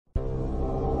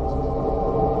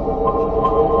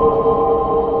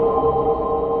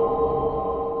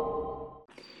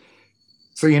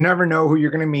So you never know who you're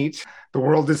going to meet. The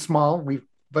world is small,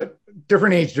 but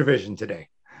different age division today.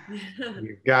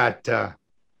 You've got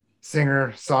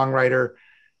singer, songwriter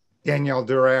Danielle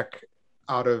Durack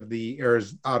out of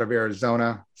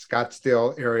Arizona,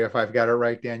 Scottsdale area. If I've got it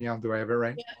right, Danielle, do I have it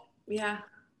right? Yeah. Yeah.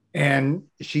 And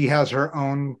she has her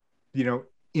own, you know,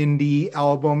 indie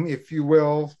album, if you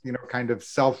will, kind of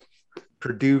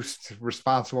self-produced,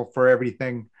 responsible for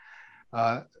everything.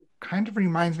 Uh, Kind of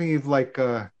reminds me of like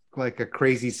a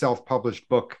crazy self-published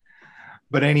book.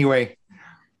 But anyway,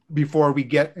 before we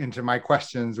get into my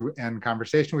questions and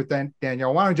conversation with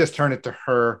Danielle, why don't I just turn it to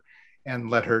her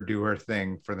and let her do her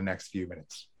thing for the next few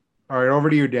minutes. All right, over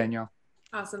to you, Danielle.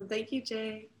 Awesome. Thank you,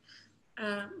 Jay.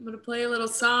 I'm going to play a little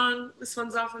song. This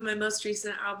one's off of my most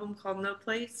recent album called No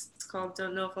Place. It's called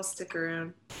Don't Know If I'll Stick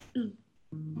Around.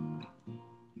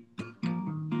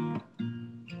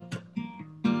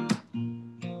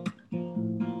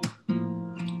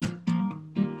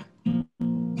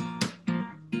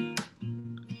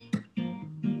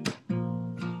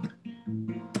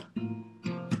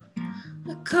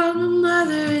 I called my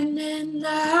mother in and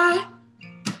I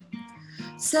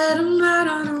said I'm out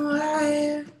on a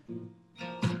wire.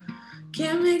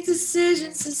 Can't make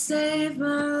decisions to save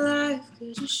my life.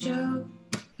 Could you show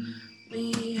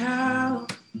me how?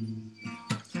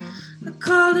 I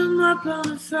called him up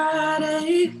on a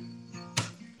Friday.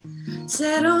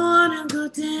 Said I wanna go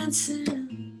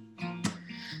dancing.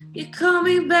 You called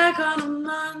me back on a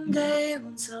Monday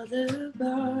once all the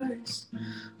bars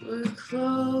were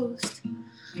closed.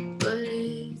 But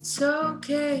it's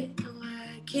okay, no,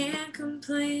 I can't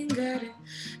complain. Got a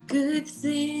good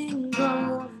thing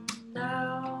going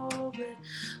now. But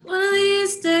one of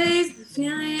these days the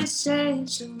feeling has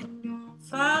changed. Don't know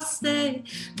if I'll stay,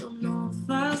 don't know if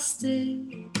I'll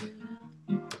stay.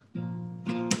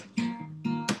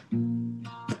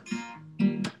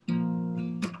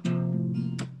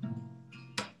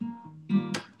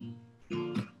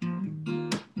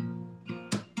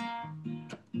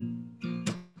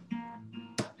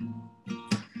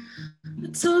 I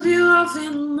told you off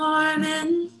in the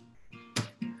morning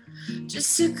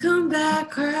just to come back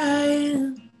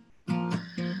crying.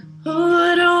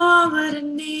 Oh, I don't want what I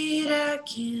need, I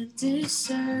can't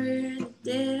discern a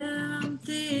damn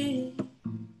thing.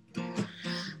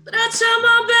 But I try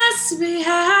my best to be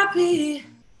happy.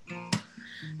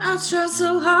 I'll try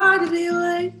so hard to be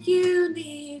what you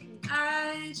need.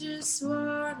 I just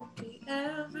wanna be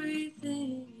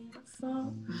everything and I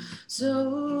fall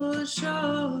so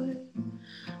short.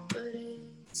 But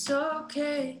it's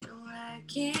okay, no, I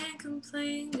can't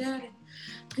complain. Got a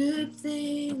good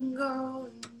thing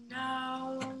going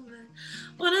now. But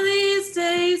one of these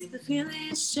days the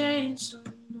feelings change. Don't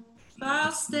know if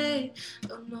I'll stay,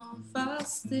 don't know if I'll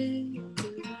stay.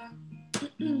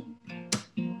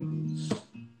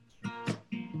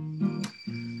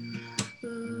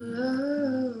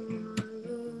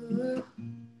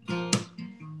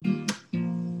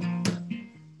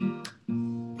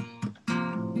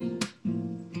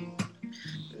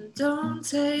 Don't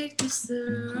take this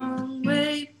the wrong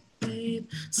way, babe.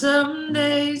 Some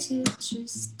days you're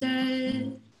just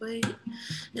dead weight.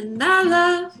 And I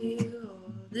love you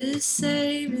all the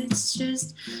same. It's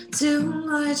just too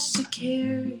much to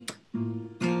carry.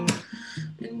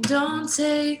 And don't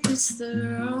take this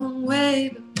the wrong way,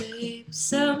 but babe,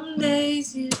 some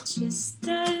days you're just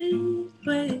dead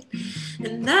weight.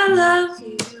 And I love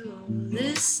you all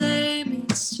the same.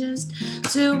 It's just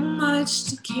too much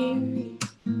to carry.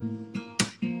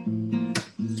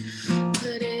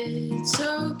 But it's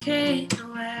okay,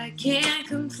 no, I can't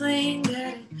complain.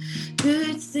 Got a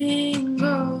good thing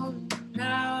going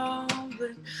now.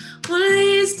 But one of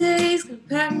these days, gonna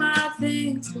pack my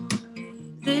things, gonna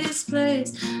leave this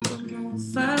place. Don't know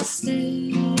if I'll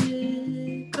stick.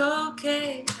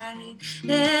 Okay, I need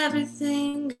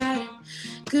everything. Got a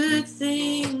good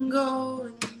thing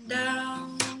going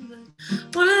down.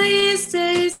 But one of these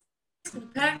days, gonna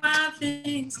pack my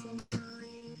things, gonna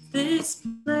leave this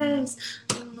place.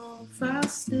 Don't know if I'll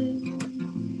stay.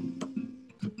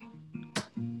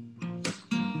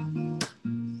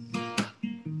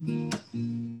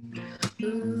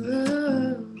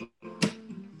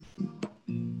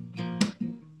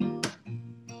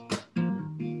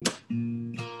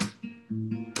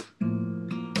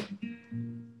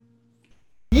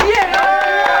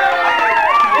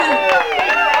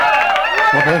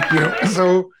 Well, thank you.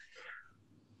 So,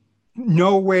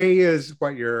 No Way is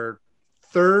what, your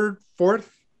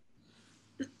fourth,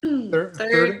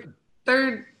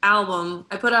 Third album.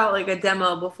 I put out like a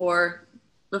demo before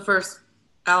the first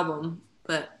album,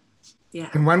 but yeah.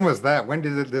 And when was that? When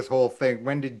did this whole thing?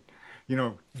 When did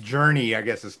journey, I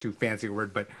guess is too fancy a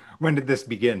word, but when did this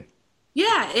begin?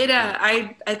 Yeah, it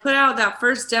I put out that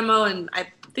first demo in I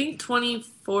think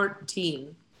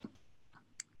 2014,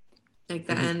 like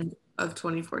the end of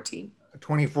 2014.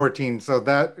 2014. So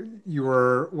that you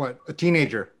were what, a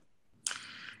teenager?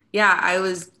 Yeah, I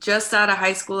was just out of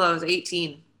high school. I was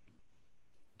 18.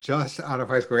 Just out of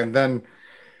high school. And then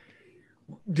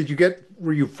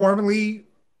were you formally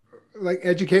like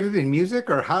educated in music,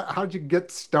 or how'd you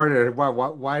get started?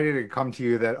 Why did it come to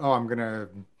you that, oh, I'm gonna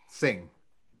sing?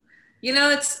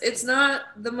 It's not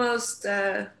the most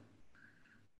I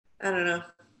don't know.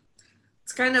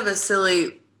 It's kind of a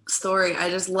silly story. I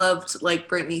just loved like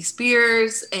Britney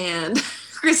Spears and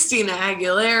Christina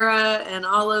Aguilera and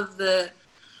all of the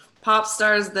pop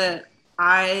stars that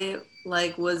I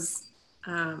like was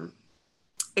um,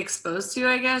 exposed to,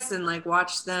 I guess, and like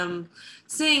watched them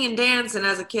sing and dance. And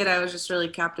as a kid, I was just really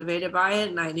captivated by it,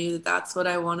 and I knew that that's what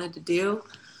I wanted to do.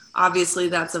 Obviously,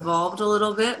 that's evolved a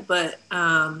little bit, but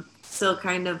still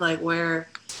kind of like where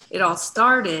it all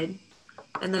started.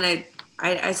 And then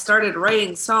I started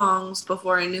writing songs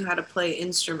before I knew how to play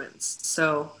instruments.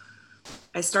 So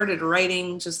I started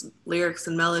writing just lyrics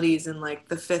and melodies in like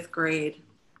the fifth grade.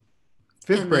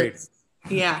 Fifth And then, grade.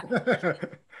 yeah,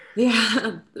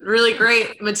 yeah, really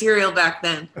great material back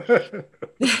then.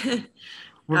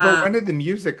 Well, but when did the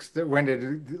music, when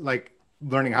did like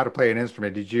learning how to play an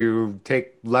instrument? Did you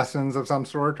take lessons of some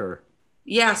sort, or?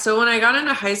 Yeah, so when I got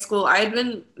into high school, I had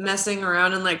been messing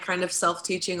around and like kind of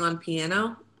self-teaching on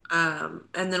piano.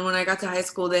 And then when I got to high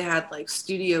school, they had like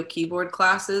studio keyboard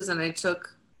classes, and I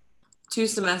took 2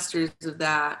 semesters of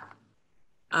that.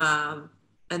 And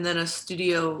then a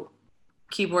studio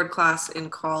keyboard class in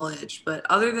college. But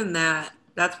other than that,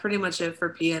 that's pretty much it for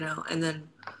piano. And then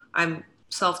I'm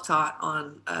self-taught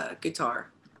on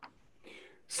guitar.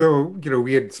 So,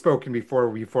 we had spoken before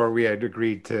we had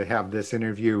agreed to have this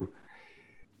interview.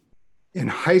 In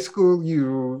high school,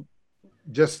 you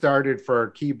just started for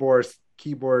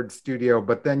keyboard studio,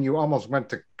 but then you almost went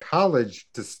to college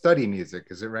to study music.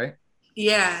 Is it right?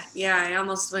 Yeah, yeah. I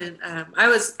almost went. I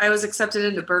was accepted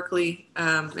into Berkeley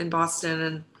in Boston,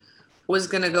 and was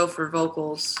gonna go for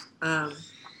vocals,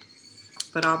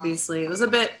 but obviously it was a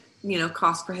bit,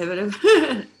 cost prohibitive.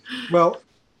 Well,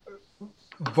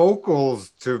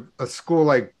 vocals to a school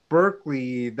like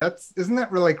Berkeley, isn't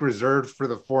that really like reserved for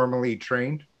the formally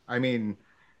trained? I mean,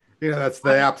 that's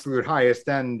the absolute highest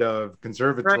end of Right.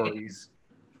 conservatories.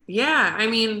 Yeah, I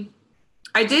mean,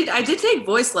 I did take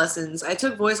voice lessons. I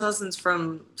took voice lessons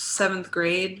from seventh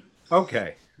grade,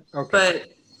 Okay. Okay.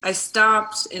 but I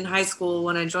stopped in high school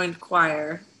when I joined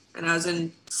choir, and I was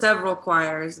in several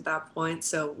choirs at that point,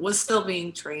 so was still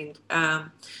being trained.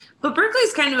 But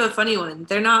Berkeley's kind of a funny one.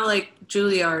 They're not like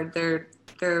Juilliard. They're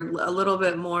a little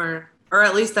bit more, or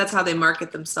at least that's how they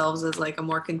market themselves, as like a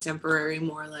more contemporary,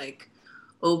 more like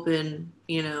open,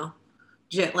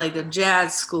 like a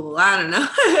jazz school. I don't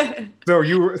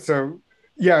know. So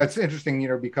yeah, it's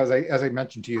interesting, because as I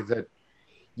mentioned to you that,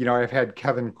 I've had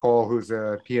Kevin Cole, who's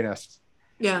a pianist,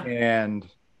 Yeah. and,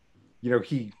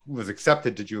 he was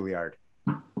accepted to Juilliard,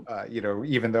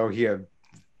 even though he had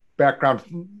background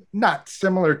not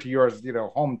similar to yours,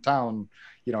 hometown,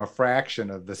 a fraction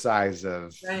of the size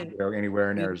of, Right. anywhere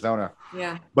in Arizona.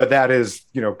 Yeah. But that is,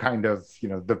 kind of,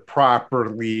 the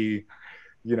properly,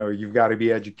 you've got to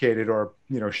be educated or,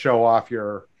 show off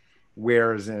your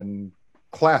wares in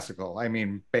classical. I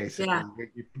mean, basically,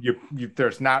 Yeah.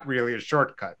 there's not really a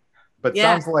shortcut. But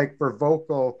Yeah. sounds like for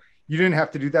vocal, you didn't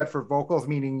have to do that for vocals,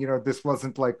 meaning, this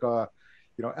wasn't like a,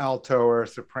 alto or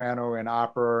soprano in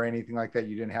opera or anything like that.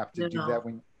 You didn't have to do No. that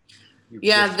when you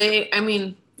Yeah, just, I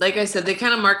mean, like I said, they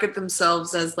kind of market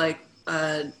themselves as like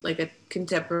a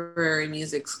contemporary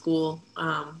music school.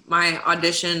 My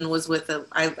audition was with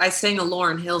I sang a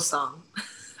Lauryn Hill song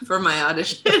for my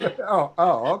audition.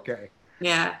 okay.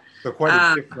 Yeah. So quite a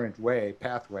Um, different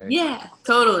pathway. yeah,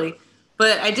 totally.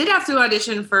 But I did have to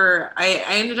audition I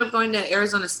ended up going to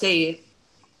Arizona State,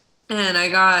 and I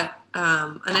got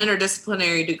an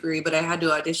interdisciplinary degree, but I had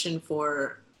to audition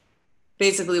for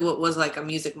basically what was like a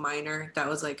music minor. That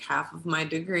was like half of my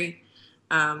degree.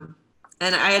 Um,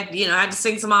 and I had to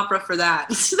sing some opera for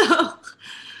that. So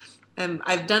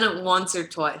I've done it once or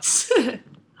twice.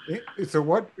 So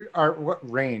what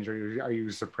range are you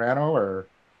soprano, or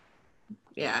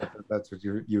Yeah. that's what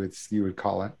you would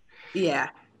call it? Yeah.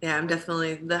 Yeah. I'm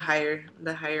definitely the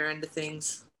higher end of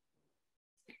things.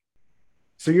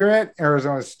 So you're at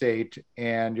Arizona State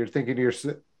and you're thinking to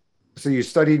yourself, so you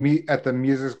studied me at the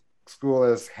music school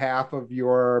as half of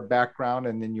your background,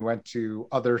 and then you went to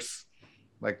others,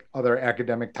 like other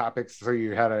academic topics. So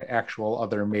you had an actual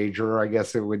other major, I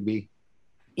guess it would be.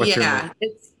 What's your major? Yeah,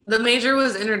 it's the major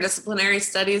was interdisciplinary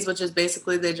studies, which is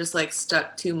basically they just like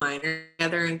stuck two minors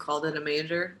together and called it a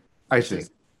major, I which see.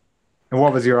 is And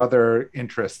what was your other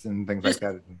interest and things like just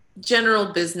that? general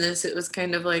business. It was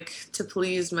kind of like to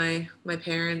please my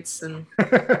parents and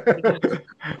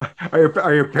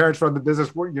Are your parents from the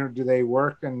business world? Do they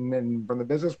work and from the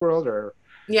business world or?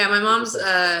 yeah, my mom's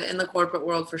in the corporate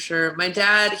world for sure. My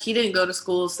dad, he didn't go to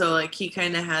school, so like he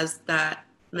kind of has that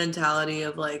mentality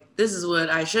of like this is what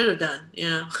I should have done, you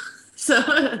know.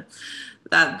 So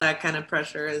that kind of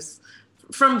pressure is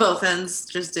from both ends,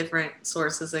 just different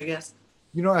sources, I guess.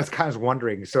 I was kind of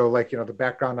wondering. So, like, the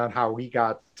background on how we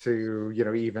got to,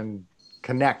 even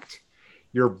connect.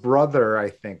 Your brother, I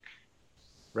think,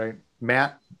 right?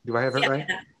 Matt, do I have it Yeah, right?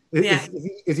 yeah.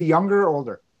 Is he younger or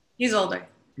older? He's older.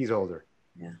 He's older.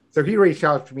 Yeah. So he reached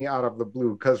out to me out of the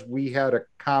blue because we had a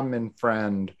common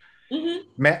friend.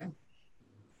 Mm-hmm.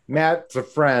 Matt's a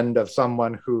friend of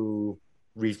someone who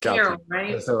reached out to Carol,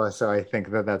 me. right? So I think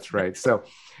that's right. So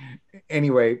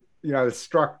anyway, I was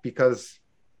struck because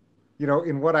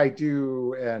in what I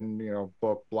do and,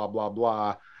 book, blah, blah,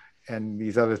 blah, and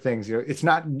these other things, it's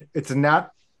not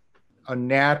a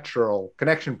natural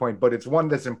connection point, but it's one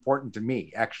that's important to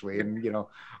me actually. And,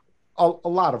 a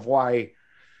lot of why,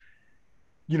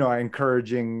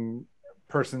 encouraging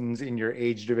persons in your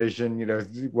age division,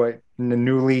 what,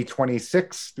 newly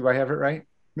 26, do I have it right?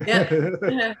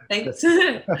 Yeah. Thanks.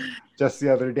 Just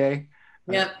the other day.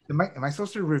 Yeah. Am I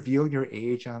supposed to reveal your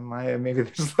age on my? Maybe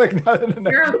there's like not.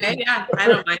 You're okay. Yeah, I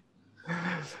don't mind.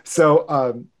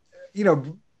 So,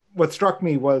 what struck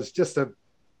me was just a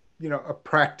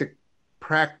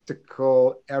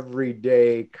practical,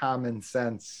 everyday, common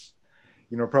sense,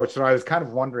 approach. So I was kind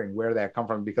of wondering where that come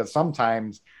from because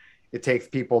sometimes it takes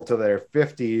people to their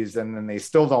 50s and then they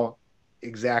still don't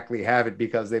exactly have it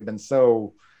because they've been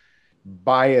so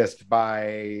biased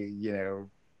by,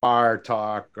 bar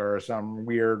talk or some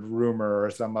weird rumor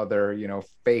or some other,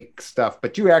 fake stuff.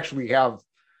 But you actually have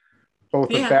both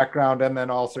the background and then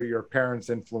also your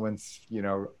parents' influence,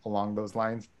 along those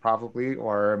lines, probably.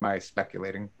 Or am I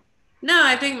speculating? No,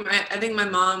 I think my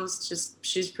mom's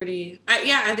she's pretty.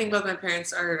 I think both my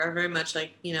parents are very much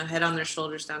like head on their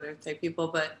shoulders down there type people.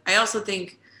 But I also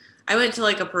think I went to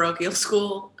like a parochial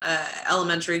school,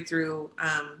 elementary through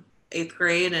 8th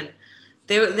grade, and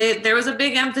there was a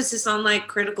big emphasis on like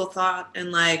critical thought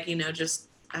and like just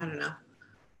I don't know,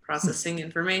 processing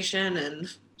information and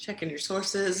checking your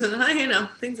sources and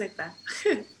things like that.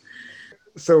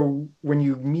 So when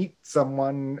you meet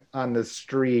someone on the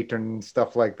street and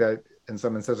stuff like that, and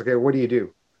someone says, "Okay, what do you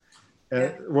do?"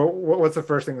 What's the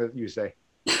first thing that you say?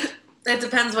 It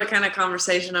depends what kind of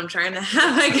conversation I'm trying to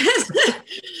have, I guess.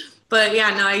 But yeah,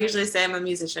 no, I usually say I'm a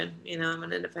musician. I'm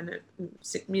an independent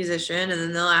musician, and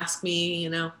then they'll ask me,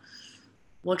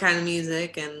 what kind of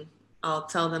music, and I'll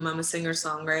tell them I'm a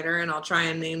singer-songwriter, and I'll try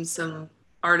and name some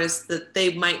artists that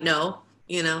they might know.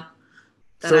 Who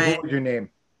would you name?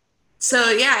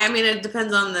 So yeah, I mean, it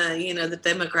depends on the the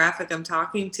demographic I'm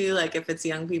talking to. Like if it's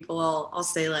young people, I'll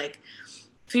say like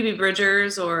Phoebe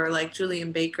Bridgers or like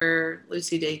Julian Baker,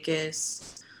 Lucy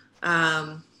Dacus.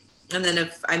 And then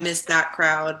if I miss that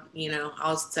crowd,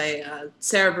 I'll say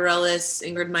Sarah Bareilles,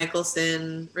 Ingrid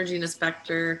Michaelson, Regina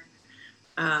Spektor.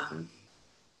 And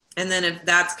then if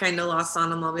that's kind of lost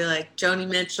on them, I'll be like Joni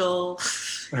Mitchell,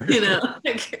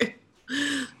 like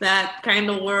that kind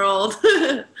of world.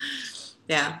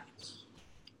 Yeah.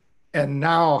 And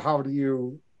now, how do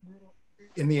you,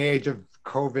 in the age of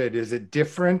COVID, is it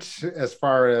different as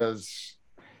far as,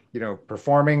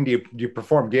 performing? Do you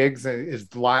perform gigs?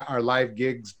 Are live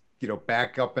gigs,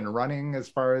 back up and running as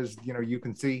far as, you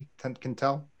can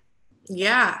tell?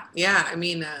 Yeah. I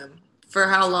mean, for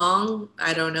how long,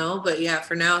 I don't know. But yeah,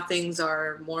 for now, things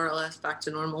are more or less back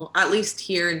to normal, at least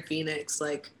here in Phoenix.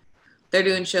 Like they're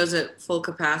doing shows at full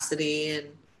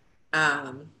capacity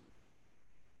and,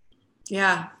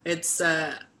 yeah, it's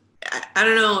I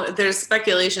don't know. There's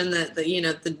speculation that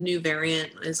the new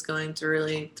variant is going to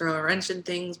really throw a wrench in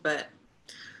things, but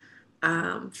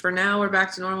for now we're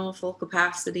back to normal, full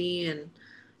capacity, and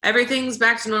everything's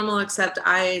back to normal except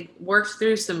I worked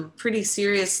through some pretty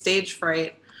serious stage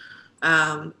fright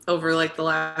over like the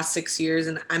last 6 years,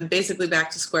 and I'm basically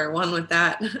back to square one with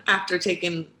that after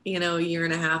taking a year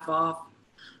and a half off.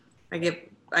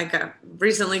 I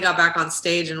recently got back on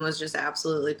stage and was just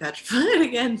absolutely petrified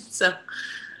again. So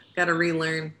got to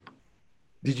relearn.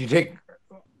 Did you take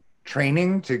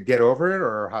training to get over it,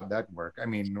 or how'd that work? I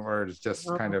mean, or it's just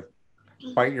kind of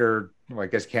I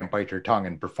guess you can't bite your tongue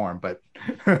and perform, but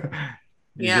kind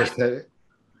of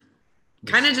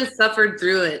just suffered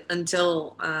through it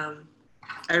until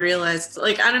I realized,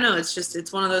 like, I don't know,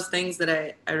 it's one of those things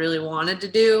that I really wanted to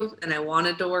do, and I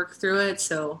wanted to work through it.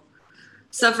 So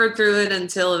suffered through it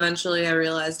until eventually I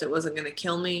realized it wasn't going to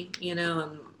kill me,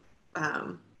 and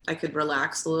I could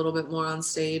relax a little bit more on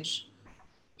stage.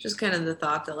 Just kind of the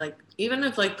thought that, like, even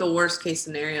if like the worst case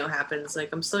scenario happens, like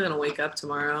I'm still going to wake up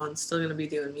tomorrow and still going to be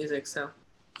doing music. So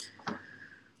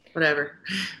whatever.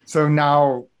 So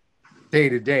now, day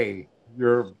to day,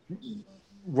 you're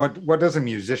what does a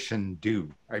musician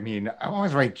do? I mean, I'm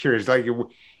always very curious. Like you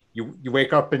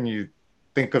wake up and you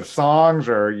think of songs,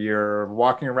 or you're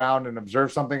walking around and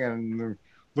observe something and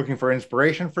looking for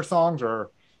inspiration for songs,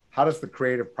 or how does the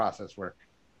creative process work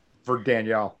for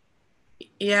Danielle?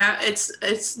 Yeah,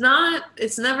 it's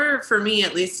never, for me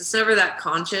at least, it's never that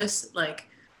conscious. Like,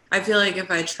 I feel like if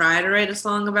I try to write a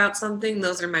song about something,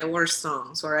 those are my worst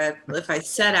songs. Or if I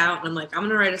set out and I'm like, I'm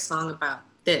gonna write a song about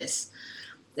this,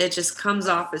 it just comes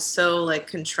off as so like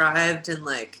contrived and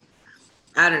like,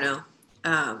 I don't know,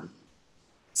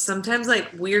 sometimes like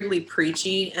weirdly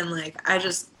preachy, and like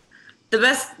the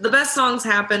best songs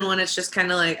happen when it's just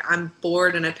kind of like I'm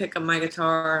bored and I pick up my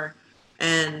guitar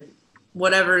and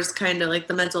whatever's kind of like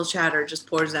the mental chatter just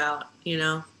pours out,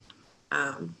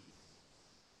 um,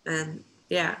 and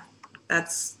yeah,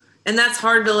 that's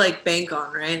hard to like bank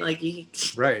on, right? Like you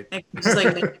Right. just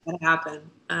like make that happen.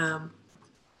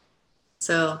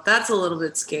 So that's a little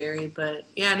bit scary, but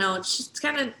yeah, no, it's just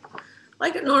kind of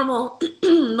like a normal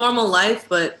normal life.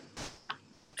 But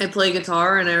I play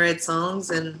guitar and I write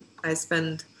songs and I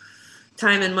spend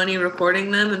time and money recording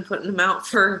them and putting them out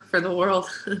for the world.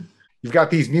 You've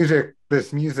got this music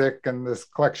and this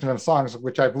collection of songs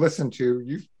which I've listened to.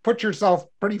 You've put yourself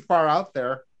pretty far out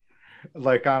there.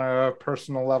 Like, on a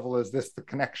personal level, is this the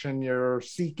connection you're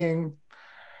seeking,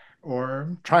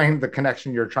 or the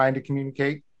connection you're trying to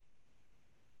communicate?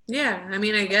 Yeah, I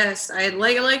mean, I guess I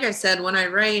like I said, when I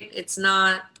write, it's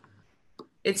not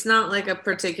like a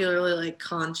particularly like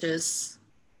conscious,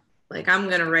 like I'm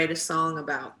gonna write a song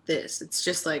about this. It's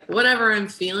just like whatever I'm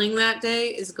feeling that day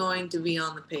is going to be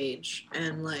on the page,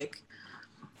 and like,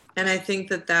 and I think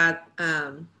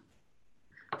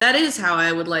that is how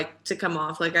I would like to come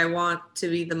off. Like, I want to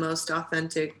be the most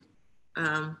authentic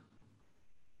um,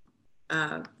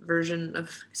 version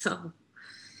of myself.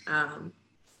 Um,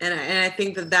 and I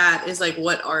think that is like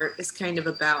what art is kind of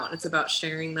about. It's about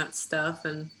sharing that stuff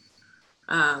and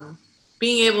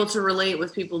being able to relate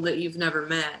with people that you've never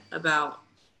met about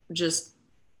just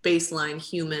baseline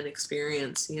human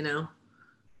experience. And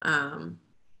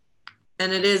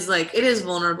it is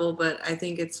vulnerable, but I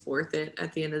think it's worth it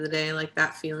at the end of the day. Like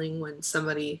that feeling when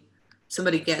somebody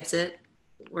gets it,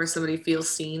 or somebody feels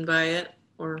seen by it,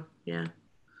 or yeah.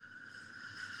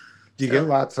 Do you get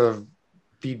lots of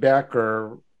feedback,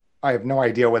 or I have no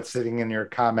idea what's sitting in your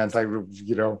comments, or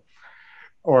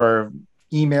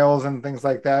emails and things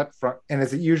like that? And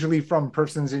is it usually from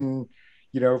persons in,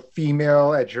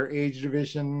 female at your age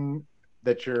division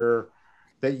that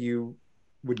you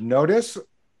would notice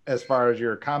as far as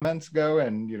your comments go,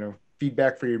 and,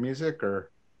 feedback for your music? Or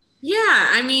Yeah,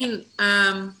 I mean,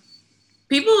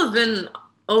 people have been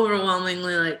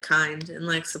overwhelmingly like kind and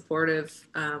like supportive.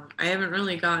 I haven't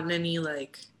really gotten any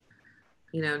like,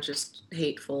 just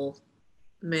hateful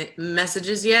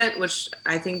messages yet, which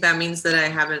I think that means that I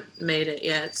haven't made it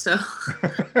yet. So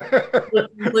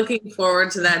looking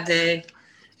forward to that day.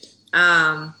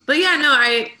 But yeah, no,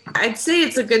 I'd say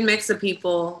it's a good mix of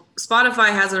people. Spotify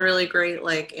has a really great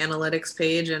like analytics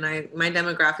page, and my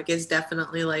demographic is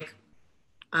definitely like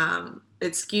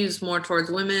it skews more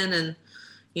towards women, and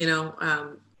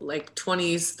like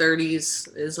 20s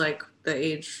 30s is like the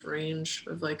age range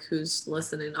of like who's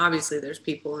listening. Obviously there's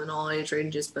people in all age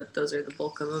ranges, but those are the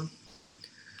bulk of them.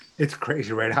 It's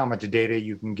crazy, right? How much data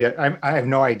you can get. I have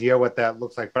no idea what that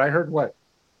looks like, but I heard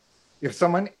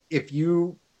if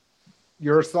your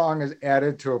song is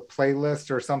added to a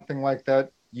playlist or something like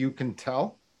that, you can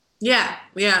tell. Yeah,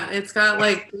 it's got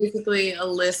like basically a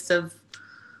list of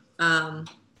I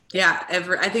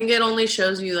think it only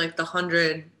shows you like the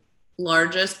 100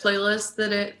 largest playlists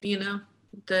that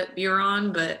you're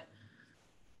on, but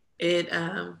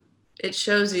it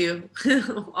shows you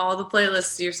all the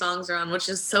playlists your songs are on, which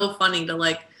is so funny to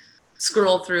like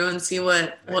scroll through and see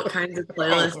what kinds of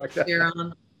playlists you're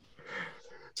on.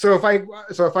 So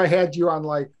if I had you on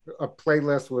like a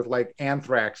playlist with like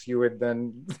Anthrax, you would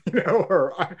then,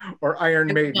 or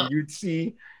Iron Maiden, you'd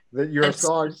see that your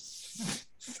songs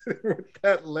with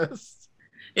that list.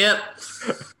 Yep.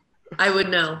 I would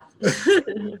know.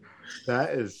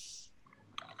 That's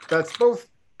both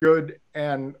good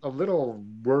and a little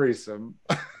worrisome.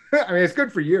 I mean, it's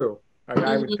good for you.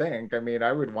 I would think. I mean,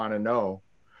 I would want to know,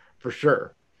 for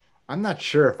sure. I'm not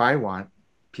sure if I want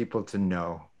people to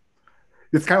know.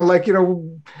 It's kind of like,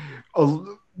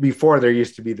 before there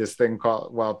used to be this thing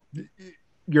called, well,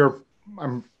 you're,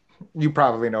 I'm, you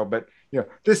probably know, but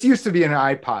this used to be an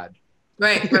iPod.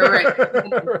 Right.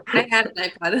 I had an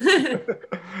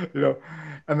iPod. you know,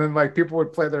 and then like people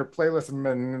would play their playlists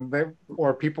and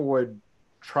or people would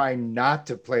try not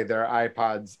to play their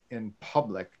iPods in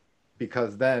public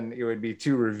because then it would be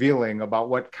too revealing about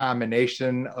what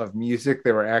combination of music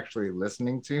they were actually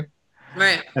listening to.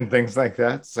 Right. And things like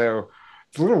that. So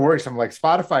it's a little worrisome. Like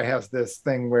Spotify has this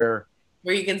thing where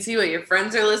you can see what your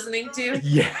friends are listening to.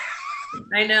 Yeah.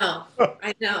 I know.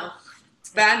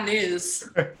 It's bad news.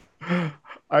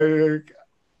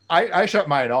 I shut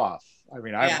mine off. I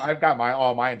mean, I've got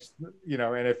all mine,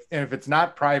 and if it's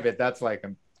not private, that's like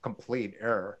a complete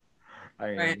error.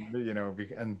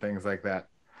 And things like that.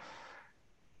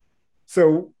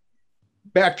 So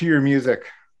back to your music.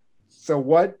 So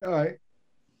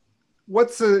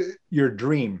what's your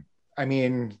dream? I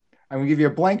mean, I'm gonna give you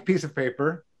a blank piece of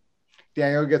paper.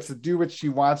 Danielle gets to do what she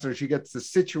wants, or she gets to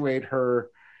situate her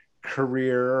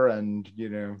career and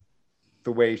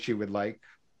the way she would like.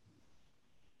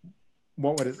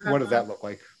 What does that look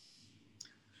like?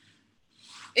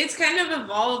 It's kind of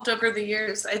evolved over the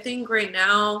years. I think right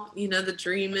now, the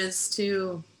dream is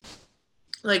to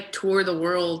like tour the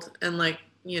world and like,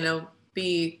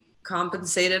 be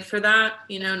compensated for that,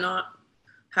 not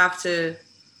have to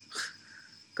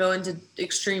go into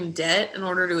extreme debt in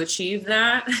order to achieve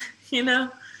that,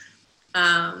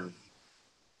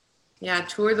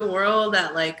 tour the world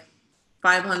at like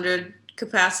 500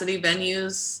 capacity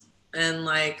venues and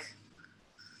like,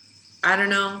 I don't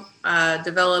know,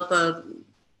 develop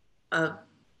a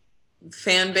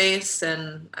fan base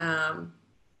and,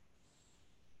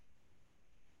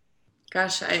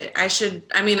 I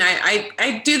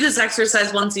do this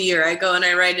exercise once a year. I go and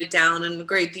I write it down in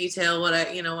great detail what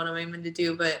I'm aiming to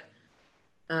do. But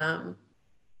I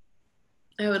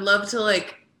would love to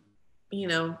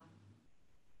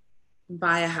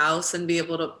buy a house and be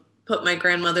able to put my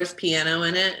grandmother's piano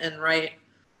in it and write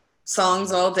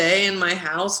songs all day in my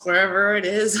house, wherever it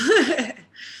is. Is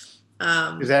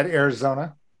that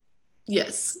Arizona?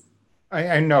 Yes.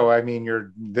 I know. I mean,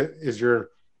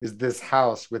 is this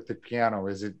house with the piano,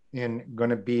 is it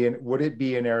would it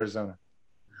be in Arizona?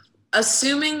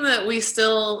 Assuming that we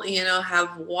still,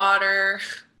 have water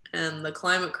and the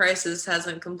climate crisis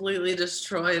hasn't completely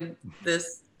destroyed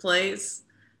this place,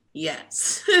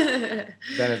 yes. Then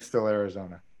it's still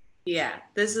Arizona. Yeah,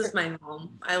 this is my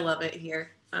home. I love it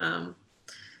here.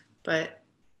 But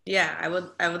yeah, I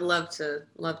would love to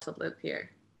live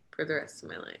here for the rest of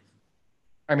my life.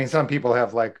 I mean, some people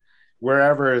have like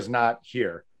wherever is not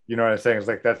here. You know what I'm saying? It's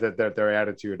like that's their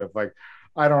attitude of like,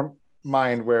 I don't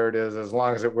mind where it is as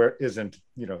long as it isn't,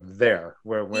 there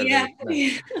where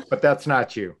but that's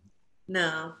not you.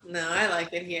 No, I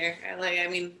like it here. I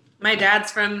mean, my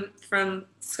dad's from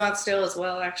Scottsdale as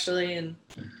well, actually, and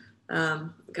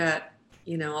got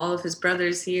all of his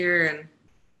brothers here, and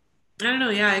I don't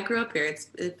know. Yeah, I grew up here.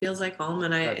 It feels like home,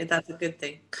 and that's a good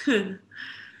thing.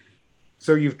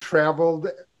 So you've traveled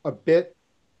a bit.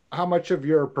 How much of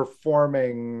your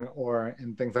performing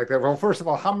and things like that? Well, first of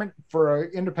all, how many for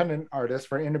an independent artist,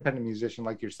 for an independent musician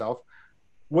like yourself,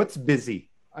 what's busy?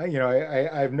 I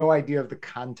have no idea of the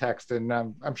context, and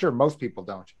I'm sure most people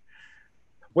don't.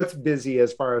 What's busy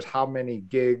as far as how many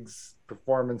gigs,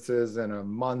 performances in a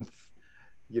month,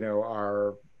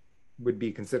 would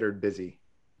be considered busy,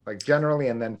 like generally,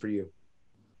 and then for you?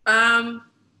 I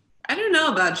don't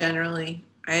know about generally.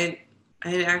 I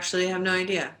actually have no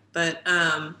idea. But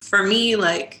for me,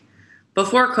 like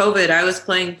before COVID, I was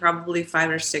playing probably 5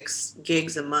 or 6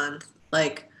 gigs a month,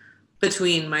 like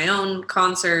between my own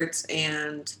concerts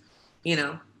and,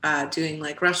 doing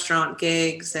like restaurant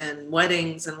gigs and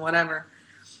weddings and whatever.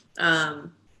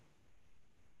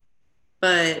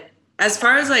 But as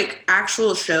far as like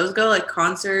actual shows go, like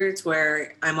concerts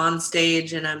where I'm on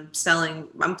stage and I'm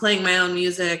playing my own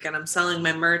music and I'm selling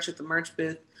my merch at the merch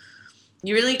booth,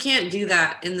 you really can't do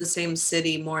that in the same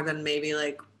city more than maybe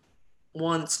like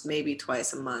once, maybe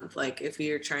twice a month. Like if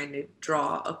you're trying to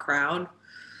draw a crowd.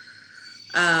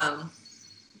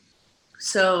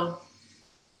 So,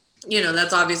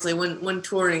 that's obviously when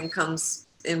touring comes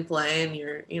in play and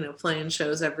you're, playing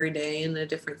shows every day in a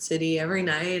different city every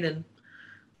night. And,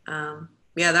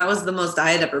 that was the most I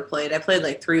had ever played. I played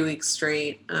like 3 weeks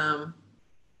straight,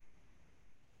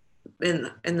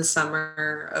 in the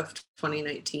summer of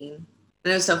 2019.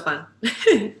 And it was so fun.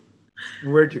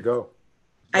 Where'd you go?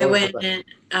 I went in,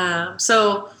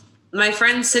 so My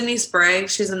friend Sydney Sprague,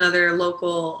 she's another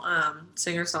local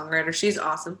singer-songwriter. She's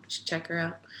awesome. You should check her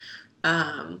out.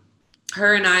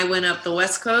 Her and I went up the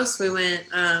West Coast. We went,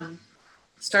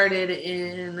 started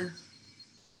in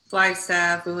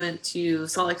Flagstaff. We went to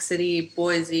Salt Lake City,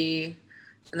 Boise,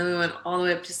 and then we went all the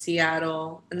way up to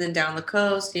Seattle, and then down the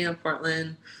coast,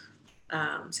 Portland,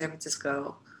 San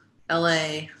Francisco,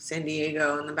 LA, San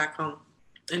Diego, and then back home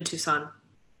in Tucson.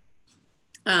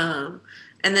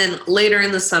 And then later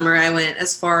in the summer, I went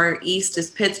as far east as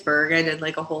Pittsburgh. I did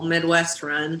like a whole Midwest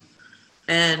run,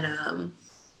 and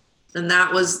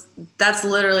that's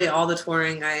literally all the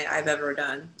touring I've ever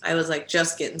done. I was like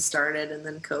just getting started, and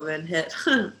then COVID hit.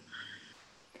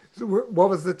 So what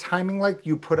was the timing like?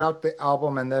 You put out the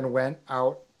album and then went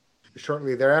out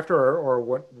shortly thereafter, or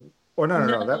what? Or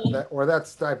no.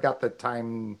 That's I've got the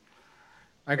time.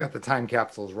 I got the time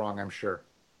capsules wrong, I'm sure.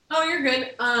 Oh, you're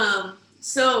good.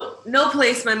 So No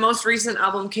Place, my most recent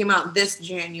album, came out this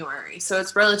January, so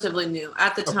it's relatively new.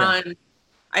 At the time,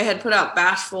 I had put out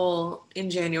Bashful in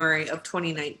January of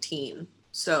 2019,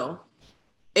 so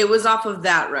it was off of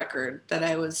that record that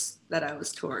I was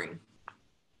touring.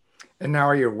 And now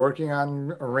are you working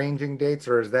on arranging dates,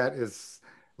 or is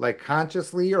like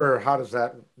consciously, or how does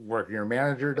that work? Your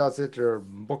manager does it, or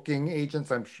booking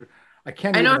agents? I'm sure I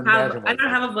can't even imagine. I don't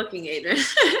have a booking agent,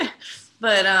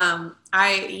 but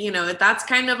that's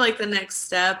kind of like the next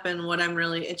step, and what I'm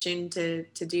really itching to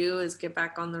do is get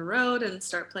back on the road and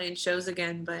start playing shows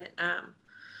again. But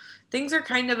things are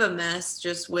kind of a mess,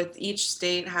 just with each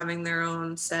state having their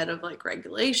own set of like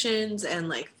regulations, and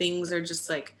like things are just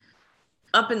like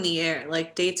up in the air.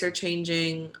 Like dates are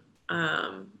changing,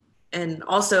 and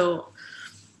also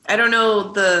I don't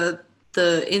know the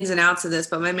ins and outs of this,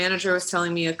 but my manager was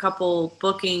telling me a couple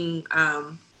booking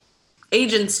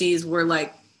agencies were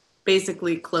like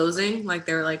basically closing, like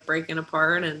they were like breaking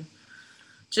apart, and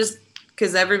just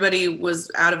because everybody was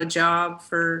out of a job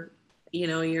for a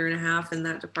year and a half in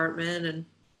that department.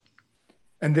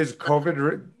 And this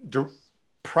COVID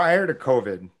prior to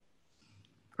COVID,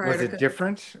 was it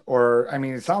different? Or I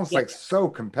mean, it sounds like so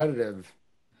competitive.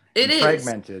 It is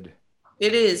fragmented.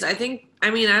 It is. I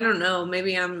don't know.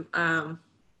 Maybe I'm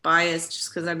biased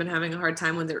just because I've been having a hard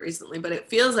time with it recently, but it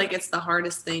feels like it's the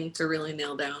hardest thing to really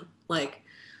nail down. Like,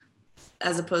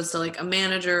 as opposed to like a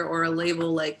manager or a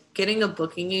label, like getting a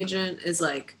booking agent is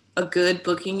like a good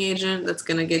booking agent that's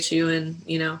going to get you in,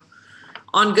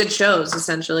 on good shows.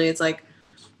 Essentially, it's like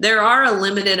there are a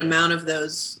limited amount of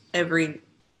those every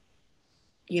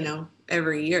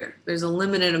year. There's a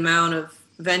limited amount of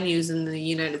venues in the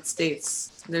United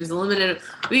States. We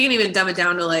can even dumb it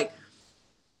down to like,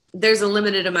 there's a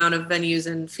limited amount of venues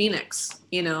in Phoenix,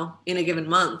 in a given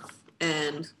month.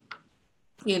 And,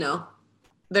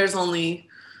 there's only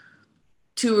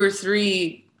 2 or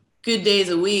 3 good days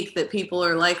a week that people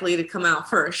are likely to come out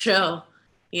for a show,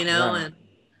 right.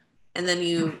 and then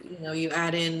you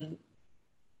add in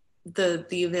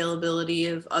the availability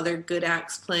of other good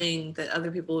acts playing that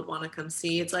other people would want to come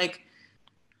see. It's like,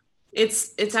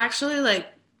 it's actually like,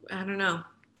 I don't know,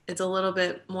 it's a little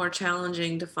bit more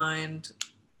challenging to find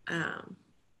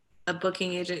a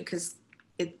booking agent, because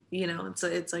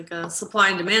it's like a supply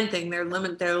and demand thing. They're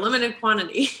limited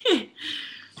quantity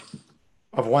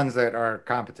of ones that are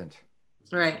competent.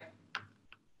 Right.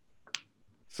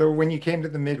 So when you came to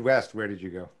the Midwest, where did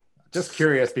you go? Just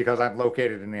curious, because I'm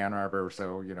located in Ann Arbor,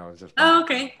 so it's just. Oh,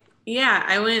 okay. Yeah,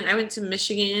 I went to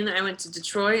Michigan. I went to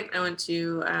Detroit. I went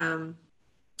to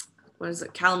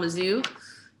Kalamazoo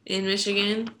in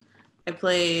Michigan. I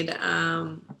played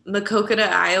Maquoketa,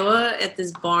 Iowa at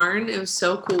this barn. It was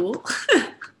so cool.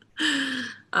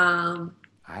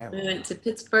 We went to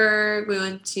Pittsburgh. We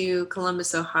went to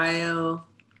Columbus, Ohio.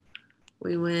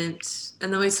 And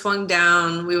then we swung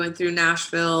down. We went through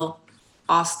Nashville,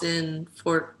 Austin,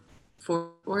 Fort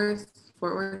Worth.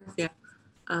 Yeah.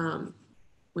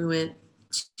 We went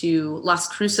to Las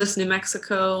Cruces, New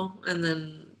Mexico, and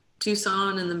then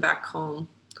Tucson, and then back home.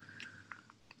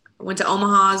 I went to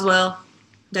Omaha as well,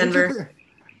 Denver.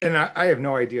 And I have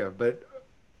no idea, but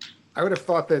I would have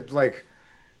thought that, like,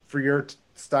 for your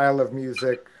style of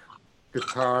music,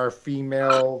 guitar,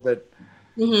 female, that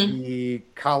the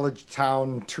college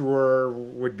town tour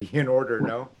would be in order,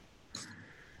 no?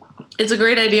 It's a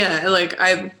great idea. Like,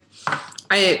 I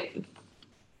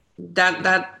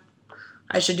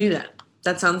should do that.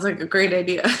 That sounds like a great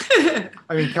idea.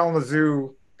 I mean,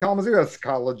 Kalamazoo has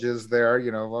colleges there,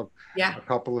 a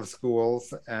couple of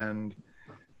schools, and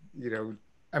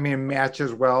it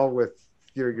matches well with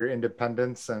your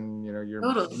independence and your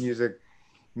totally.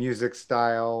 music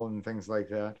style and things like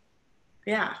that.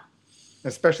 Yeah.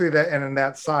 Especially that, and in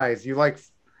that size, you like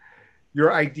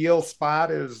your ideal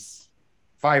spot is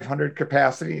 500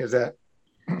 capacity. Is that?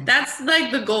 That's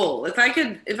like the goal. If I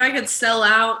could sell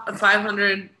out a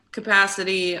 500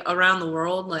 capacity around the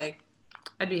world, like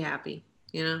I'd be happy,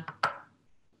 you know?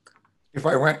 If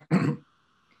I went,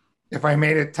 if I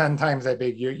made it 10 times that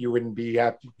big, you wouldn't be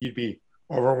happy. You'd be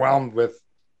overwhelmed with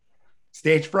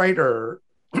stage fright or.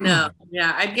 No,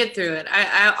 yeah, I'd get through it.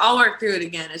 I'll work through it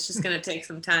again. It's just gonna take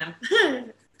some time.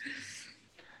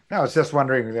 No, I was just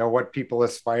wondering, what people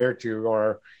aspire to,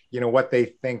 or what they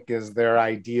think is their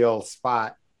ideal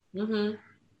spot, hmm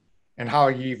and how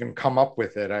you even come up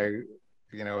with it.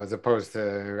 As opposed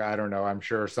to, I don't know. I'm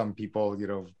sure some people,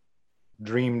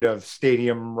 dreamed of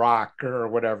stadium rock or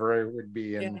whatever it would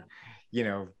be, and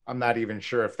I'm not even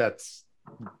sure if that's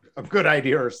a good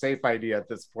idea or a safe idea at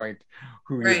this point.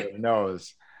 Who Right. even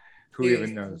knows? Who Seriously.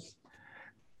 even knows?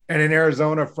 And in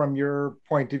Arizona, from your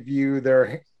point of view,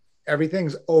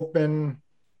 everything's open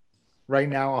right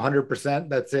now, 100%.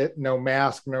 That's it. No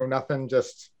mask, no nothing.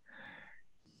 Just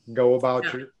go about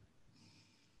Yeah. your.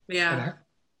 Yeah. And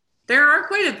There are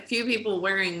quite a few people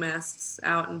wearing masks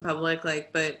out in public,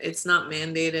 but it's not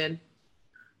mandated.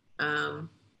 Um,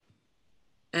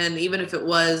 and even if it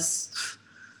was,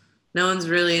 no one's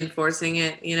really enforcing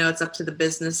it. You know, it's up to the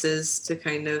businesses to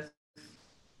kind of,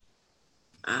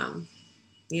 um,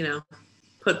 you know,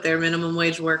 put their minimum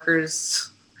wage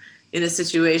workers in a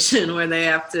situation where they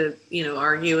have to,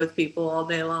 argue with people all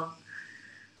day long.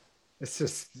 it's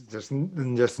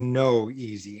just no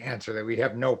easy answer. That we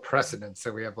have no precedent,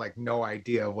 so we have like no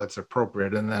idea what's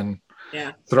appropriate, and then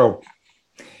Yeah. throw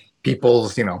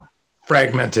people's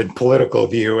fragmented political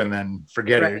view and then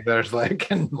forget Right. it. There's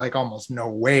like almost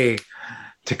no way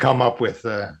to come up with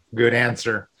a good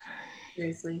answer.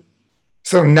 Seriously.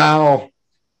 So now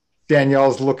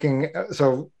Danielle's looking,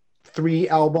 so three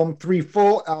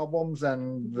full albums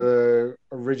and the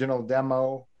original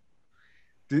demo.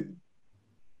 The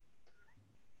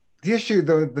issue,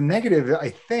 the negative, I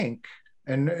think,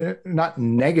 and not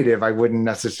negative, I wouldn't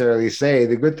necessarily say.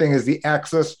 The good thing is the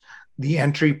access, the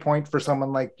entry point for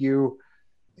someone like you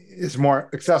is more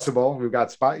accessible. We've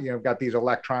got got these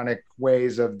electronic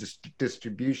ways of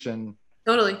distribution.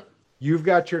 Totally. You've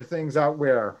got your things out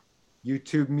where?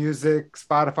 YouTube Music,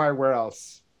 Spotify, where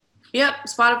else? Yep.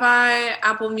 Spotify,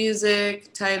 Apple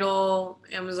Music, Tidal,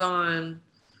 Amazon,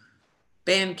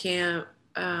 Bandcamp.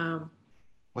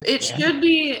 It should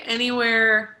be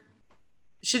anywhere.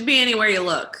 Should be anywhere you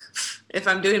look. If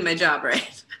I'm doing my job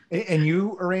right. And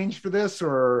you arranged for this,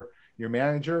 or your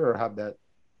manager, or how'd that?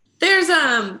 There's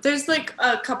like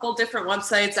a couple different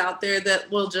websites out there that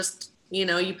will just, you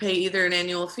pay either an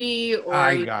annual fee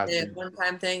or you pay a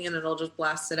one-time thing and it'll just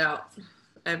blast it out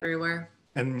everywhere.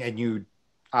 And you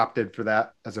opted for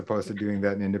that as opposed to doing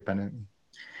that independently?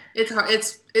 It's hard.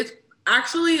 It's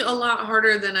actually a lot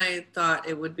harder than I thought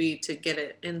it would be to get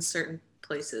it in certain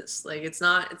places. Like it's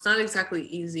not exactly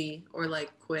easy or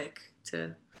like quick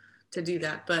to do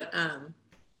that. But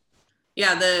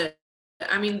yeah, the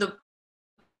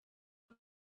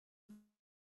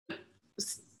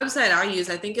website I use,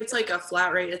 I think it's like a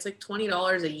flat rate. It's like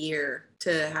 $20 a year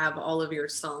to have all of your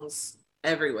songs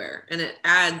everywhere, and it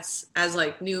adds as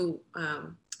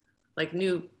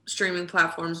new streaming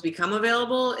platforms become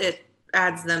available. It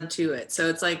adds them to it, so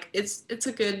it's like it's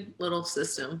a good little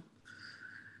system.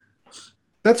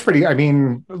 That's pretty. I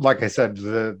mean, like I said,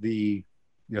 the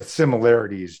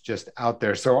similarities just out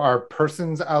there. So are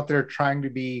persons out there trying to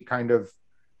be kind of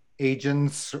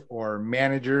agents or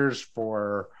managers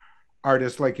for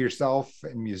artists like yourself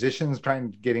and musicians,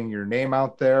 trying getting your name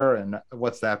out there? And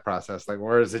what's that process like?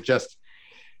 Or is it just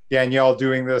Danielle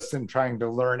doing this and trying to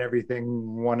learn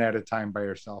everything one at a time by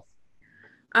herself?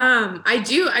 I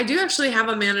do actually have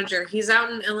a manager. He's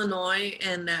out in Illinois,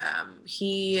 and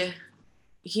he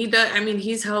does. I mean,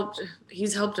 he's helped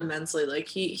immensely. Like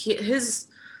he's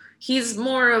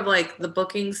more of like the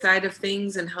booking side of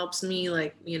things and helps me,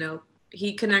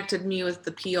 he connected me with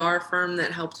the PR firm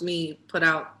that helped me put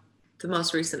out the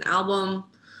most recent album.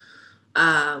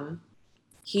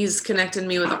 He's connected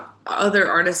me with other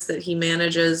artists that he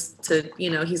manages to,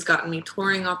 he's gotten me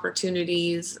touring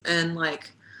opportunities, and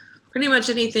pretty much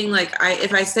anything.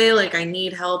 If I say I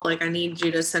need help, I need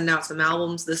you to send out some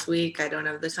albums this week, I don't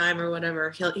have the time or whatever,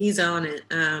 he's on it.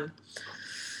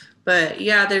 But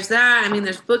yeah, there's that. I mean,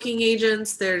 there's booking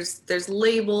agents, there's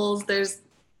labels, there's,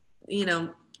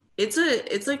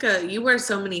 it's like you wear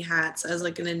so many hats as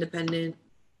an independent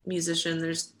musician.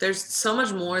 There's so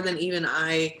much more than even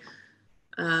I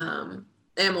am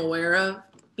aware of,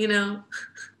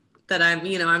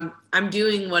 that I'm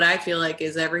doing what I feel like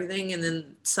is everything, and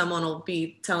then someone will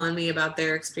be telling me about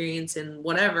their experience in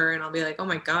whatever, and I'll be like, oh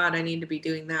my God, I need to be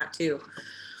doing that too.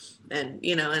 And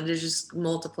and it just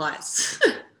multiplies.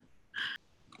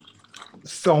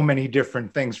 So many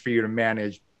different things for you to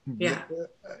manage. Yeah.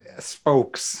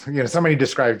 Spokes, somebody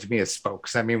described it to me as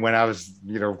spokes. I mean, when I was,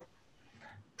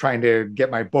 trying to get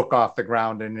my book off the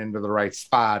ground and into the right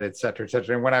spot, et cetera, et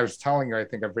cetera. And when I was telling you, I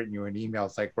think I've written you an email.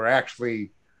 It's like, we're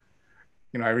actually,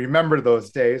 I remember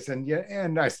those days,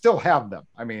 and I still have them.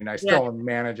 I mean, I still am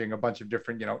managing a bunch of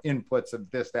different, inputs of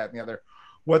this, that, and the other.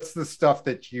 What's the stuff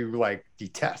that you like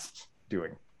detest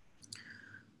doing?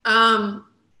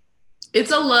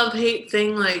 It's a love-hate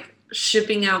thing, like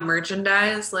shipping out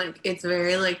merchandise. Like, it's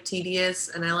very like tedious,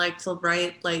 and I like to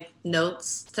write like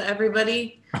notes to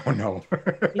everybody. Oh no.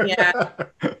 Yeah.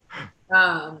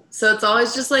 So it's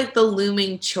always just like the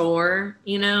looming chore,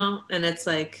 and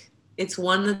it's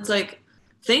one that's like,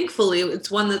 thankfully it's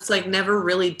one that's like never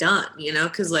really done,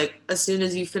 because like as soon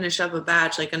as you finish up a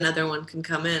batch, like another one can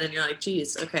come in and you're like,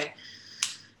 geez, okay,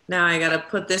 now I gotta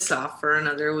put this off for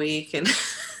another week. And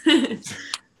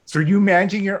so are you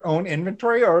managing your own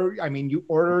inventory, or I mean, you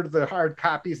order the hard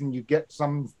copies and you get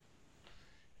some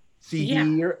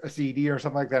CD or a CD or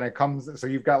something like that, and it comes, so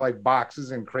you've got like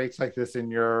boxes and crates like this in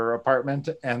your apartment,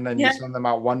 and then you send them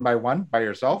out one by one by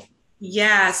yourself?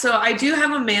 Yeah, so I do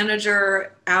have a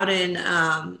manager out in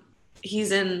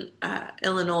he's in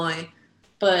Illinois,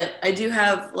 but I do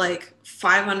have like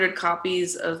 500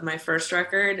 copies of my first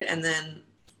record and then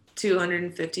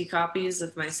 250 copies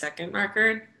of my second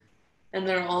record, and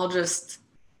they're all just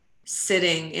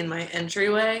sitting in my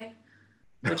entryway,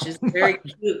 which is a very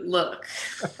cute look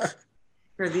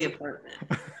for the apartment.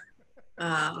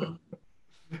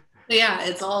 Yeah,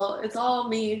 it's all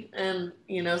me, and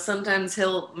sometimes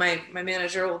my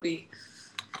manager will be,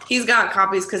 he's got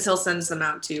copies because he'll send them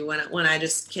out too when I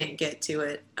just can't get to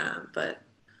it. But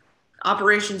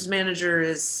operations manager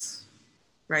is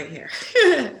right here.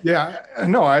 Yeah,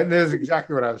 no, that's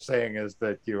exactly what I was saying, is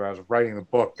that I was writing the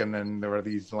book, and then there were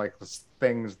these like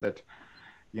things that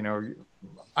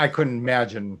I couldn't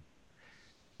imagine.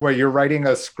 Where you're writing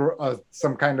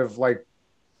some kind of like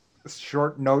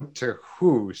short note to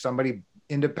who? Somebody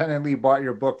independently bought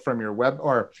your book from your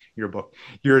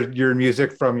your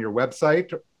music from your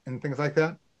website and things like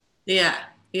that? Yeah.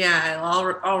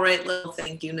 I'll write little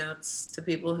thank you notes to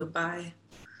people who buy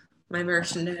my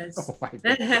merchandise. Oh my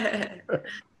goodness.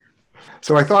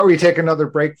 So I thought we'd take another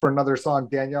break for another song.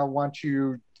 Danielle, why don't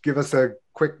you give us a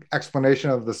quick explanation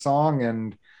of the song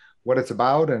and what it's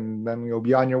about, and then you'll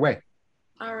be on your way.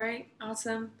 All right,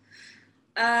 awesome.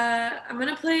 I'm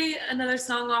gonna play another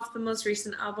song off the most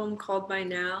recent album called By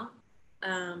Now.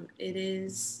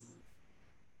 It's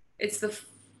the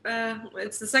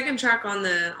second track on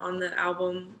the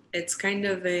album. It's kind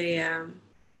of a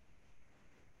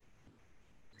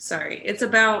it's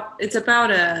about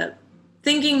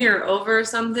thinking you're over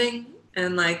something,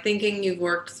 and like thinking you've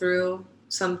worked through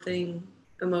something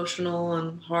emotional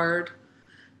and hard,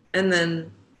 and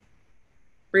then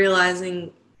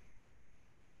realizing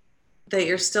that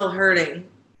you're still hurting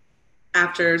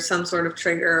after some sort of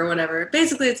trigger or whatever.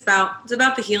 Basically, it's about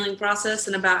the healing process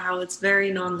and about how it's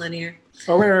very nonlinear.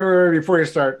 Oh, wait, before you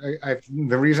start,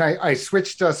 the reason I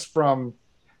switched us from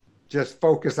just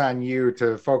focus on you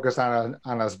to focus on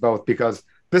us both, because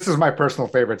this is my personal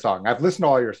favorite song. I've listened to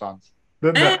all your songs.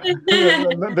 This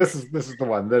is the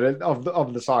one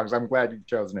of the songs. I'm glad you've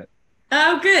chosen it.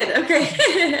 Oh, good.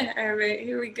 Okay. All right,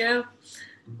 here we go.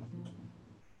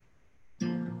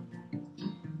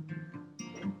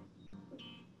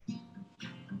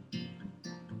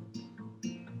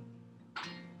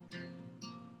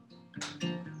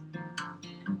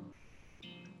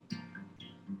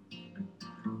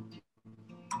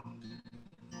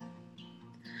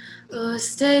 Oh,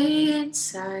 stay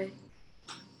inside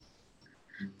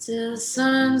till the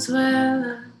sun's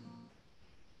well up,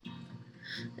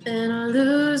 and I'll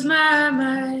lose my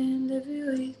mind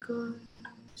every week or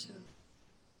so.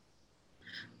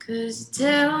 'Cause you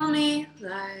tell me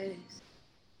lies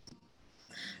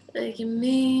like you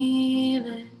mean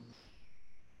it,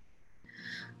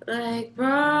 like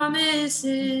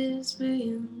promises but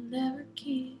you'll never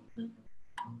keep them.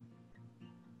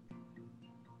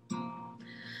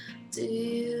 Do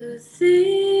you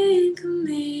think of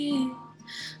me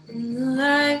when the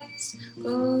lights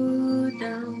go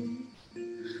down?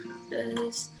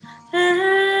 Does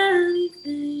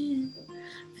anything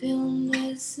feel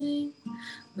missing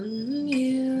when the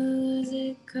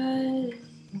music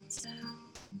cuts out?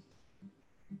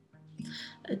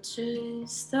 I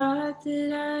just thought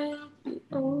that I'd be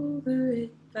over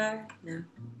it by now.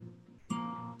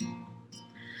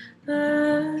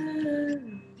 Oh,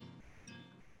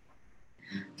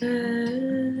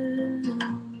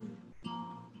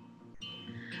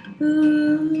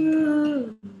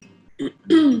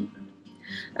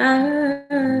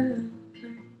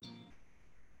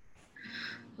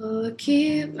 I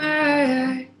keep my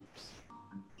eyes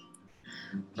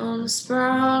on the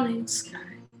sprawling sky.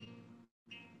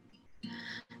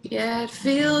 Yeah, it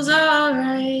feels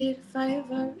alright if I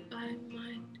avert my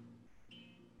mind.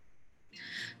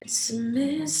 It's a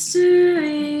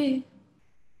mystery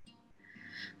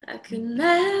I could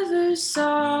never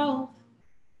solve.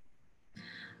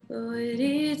 Oh, it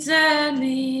eats at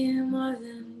me more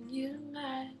than you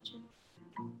imagine.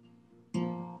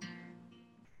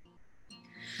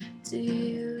 Do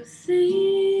you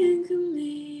think of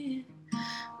me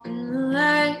when the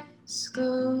lights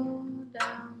go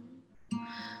down?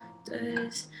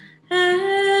 Does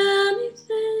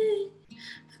anything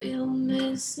feel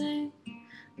missing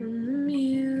when the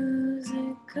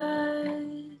music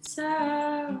cuts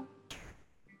out?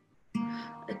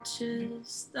 I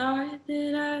just thought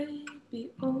that I'd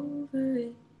be over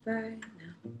it by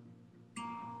now.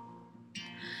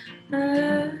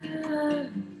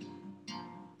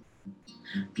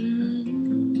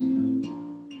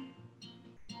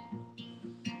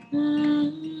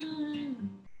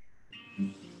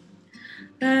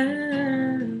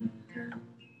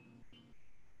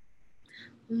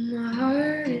 My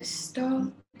heart is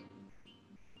stopped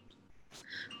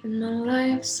and my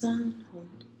life's on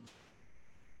hold.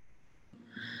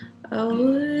 I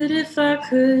would if I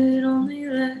could only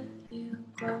let you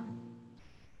go.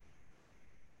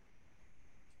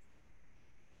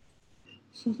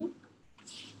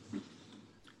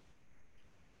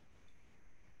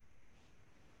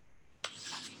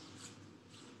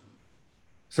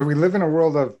 So we live in a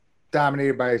world of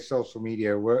dominated by social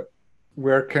media.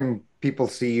 Where can people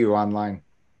see you online?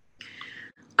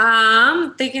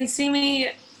 They can see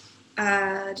me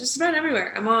just about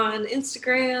everywhere. I'm on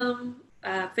Instagram,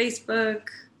 Facebook,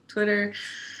 Twitter.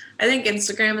 I think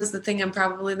Instagram is the thing I'm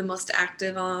probably the most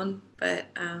active on, but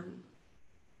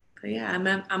yeah, I'm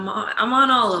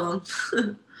on all of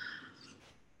them.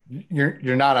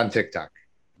 You're not on TikTok.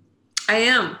 I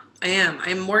am.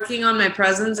 I'm working on my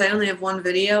presence. I only have one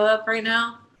video up right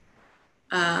now,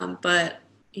 but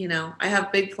I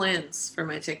have big plans for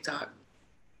my TikTok.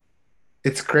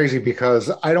 It's crazy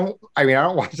because I don't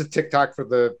watch the TikTok for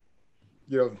the,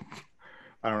 I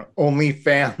don't know,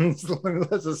 OnlyFans.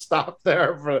 Let's just stop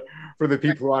there for the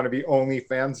people who want to be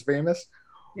OnlyFans famous.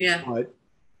 Yeah. But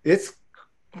it's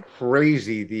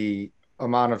crazy the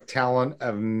amount of talent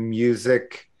of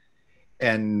music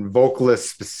and vocalists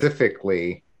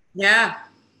specifically. Yeah.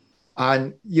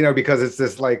 On, because it's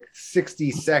this like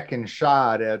 60-second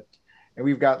shot and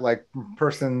we've got like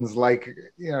persons like,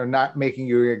 not making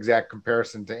you an exact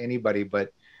comparison to anybody,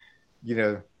 but,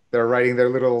 they're writing their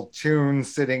little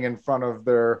tunes sitting in front of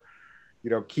their,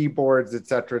 keyboards, et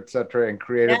cetera, and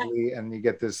creatively. Yeah. And you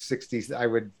get this 60s. I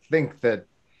would think that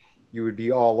you would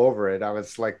be all over it. I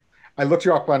was like, I looked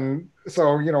you up on,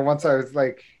 so, once I was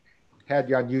like, had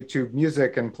you on YouTube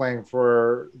Music and playing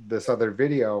for this other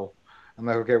video, I'm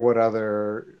like, okay, what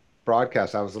other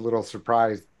broadcasts? I was a little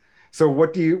surprised. So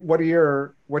what's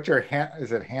your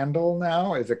is it handle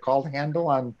now? Is it called handle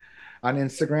on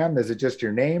Instagram? Is it just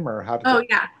your name or how?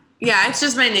 Yeah. Yeah, it's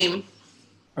just my name.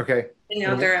 Okay.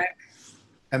 Danielle Durack.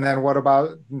 And then what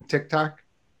about TikTok?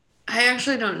 I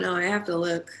actually don't know. I have to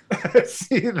look.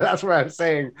 See, that's what I'm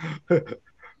saying.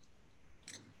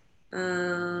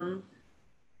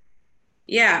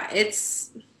 Yeah,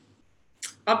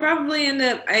 I'll probably end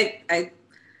up, I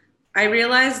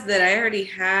realized that I already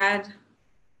had,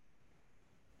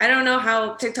 I don't know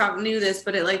how TikTok knew this,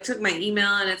 but it like took my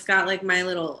email and it's got like my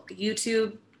little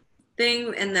YouTube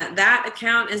thing, and that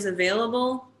account is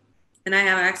available and I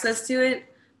have access to it,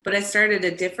 but I started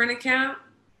a different account.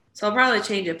 So I'll probably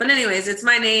change it. But anyways, it's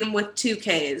my name with 2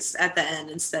 Ks at the end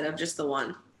instead of just the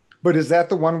one. But is that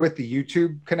the one with the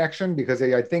YouTube connection? Because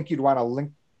I think you'd want to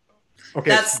link. Okay.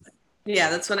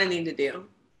 That's what I need to do.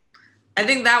 I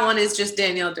think that one is just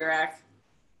Danielle Durack.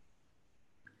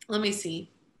 Let me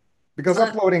see. Because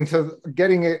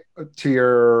getting it to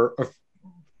your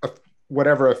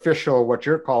whatever official, what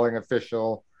you're calling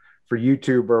official for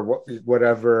YouTube or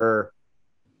whatever.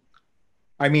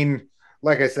 I mean,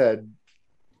 like I said,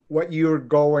 what you're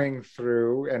going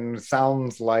through and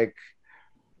sounds like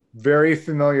very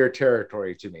familiar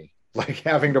territory to me, like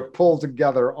having to pull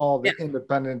together all the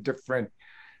independent different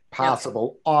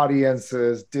possible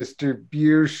audiences,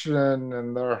 distribution,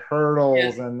 and the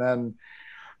hurdles, and then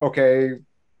okay,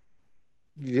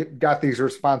 you got these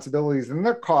responsibilities and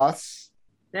their costs,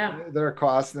 Yeah. there are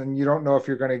costs, and you don't know if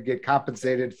you're going to get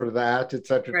compensated for that, et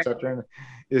cetera, et Right. cetera. And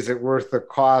is it worth the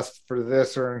cost for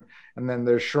this? Or, and then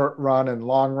there's short run and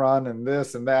long run and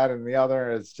this and that and the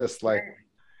other. It's just like, Right.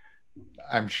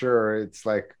 I'm sure it's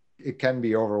like, it can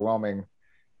be overwhelming.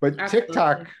 But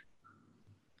TikTok Absolutely.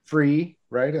 free,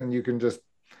 right? And you can just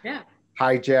Yeah.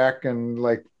 hijack and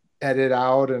like edit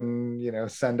out and,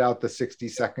 send out the 60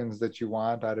 seconds that you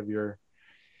want out of your.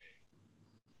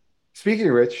 Speaking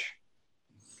of which,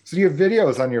 so you have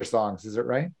videos on your songs, is it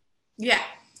right? Yeah,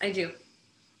 I do.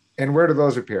 And where do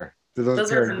those appear? Do those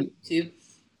Those are appear from YouTube.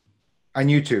 on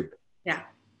YouTube? Yeah.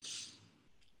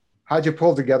 How'd you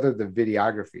pull together the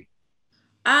videography?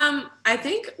 I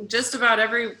think just about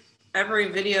every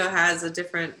video has a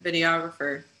different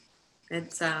videographer.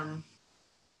 It's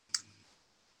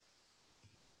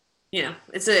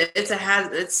it's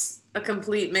a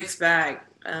complete mixed bag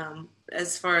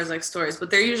as far as like stories, but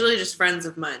they're usually just friends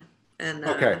of mine. And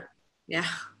Okay. yeah.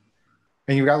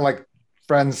 And you got like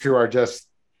friends who are just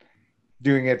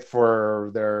doing it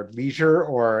for their leisure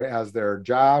or as their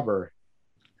job or.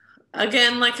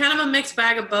 Again, like kind of a mixed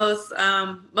bag of both.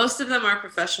 Most of them are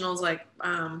professionals, like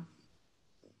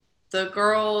the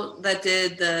girl that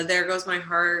did the There Goes My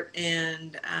Heart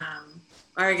and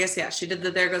or I guess yeah, she did the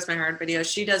There Goes My Heart video.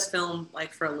 She does film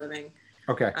like for a living.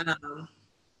 Okay.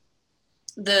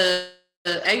 The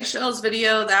eggshells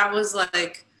video, that was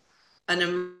like an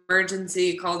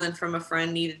emergency, called in from a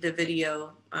friend, needed a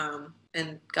video,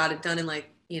 and got it done in like,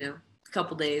 a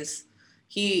couple days.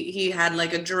 He had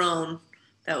like a drone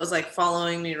that was like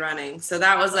following me running. So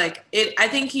that was like it. I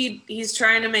think he's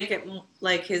trying to make it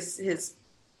like his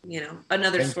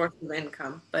another source of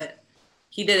income, but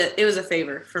he did it. It was a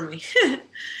favor for me.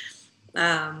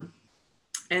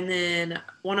 And then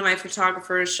one of my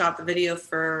photographers shot the video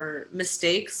for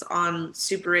Mistakes on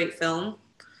Super 8 film,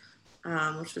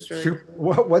 which was really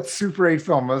cool. What's Super 8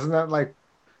 film? Wasn't that like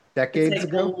decades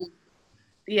ago? Old,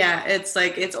 yeah, it's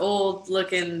old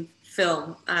looking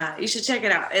film. You should check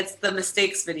it out. It's the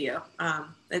Mistakes video.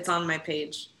 It's on my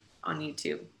page on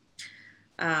YouTube.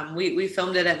 We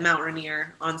filmed it at Mount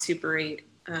Rainier on Super 8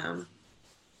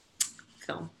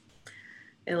 film.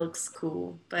 It looks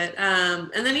cool. But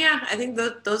and then yeah, I think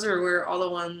those are where all the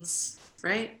ones,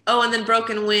 right? Oh, and then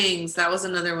Broken Wings, that was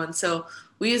another one. So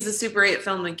we used the Super 8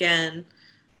 film again.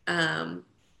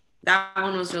 That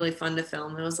one was really fun to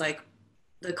film. It was like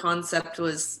the concept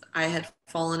was I had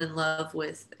fallen in love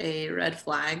with a red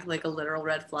flag, like a literal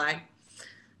red flag.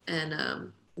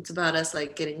 And it's about us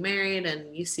like getting married,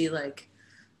 and you see like,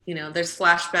 there's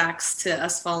flashbacks to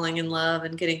us falling in love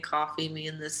and getting coffee, me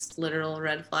and this literal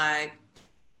red flag.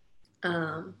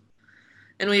 And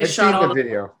we shot all the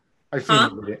video. I've seen huh?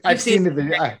 the video. You've seen the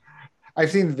video. I've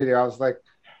seen the video. I was like,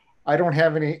 I don't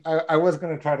have any. I was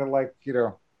going to try to like,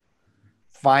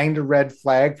 find a red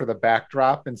flag for the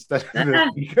backdrop instead of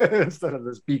instead of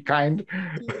this be kind.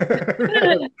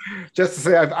 Just to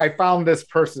say, I found this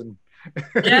person.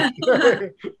 Yeah.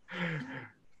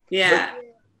 Yeah.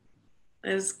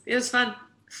 It was fun.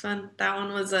 Fun. That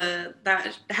one was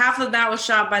that half of that was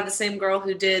shot by the same girl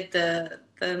who did the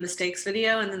Mistakes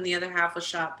video, and then the other half was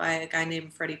shot by a guy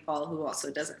named Freddie Paul, who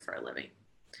also does it for a living.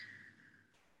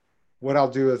 What I'll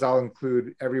do is I'll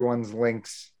include everyone's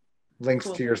links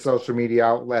cool. to your social media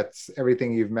outlets,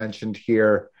 everything you've mentioned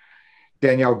here.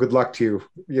 Danielle, good luck to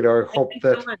you. I hope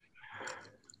that so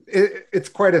it's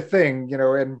quite a thing,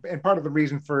 and part of the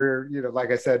reason for, like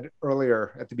I said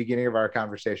earlier at the beginning of our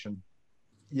conversation,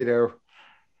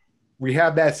 we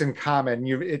have that in common.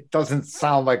 It doesn't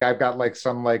sound like I've got like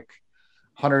some like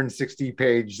 160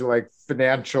 page like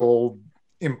financial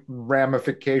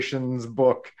ramifications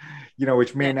book,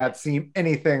 which may not seem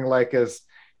anything like as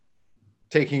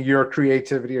taking your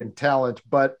creativity and talent,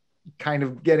 but kind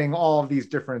of getting all of these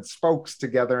different spokes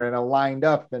together and aligned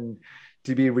up and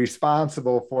to be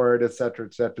responsible for it, et cetera,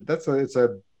 et cetera. It's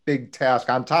a big task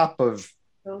on top of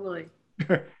totally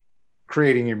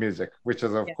creating your music, which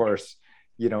is of course,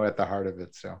 at the heart of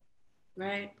it. So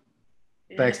right.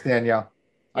 Thanks, Danielle.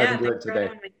 I've enjoyed it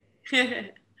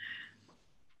today.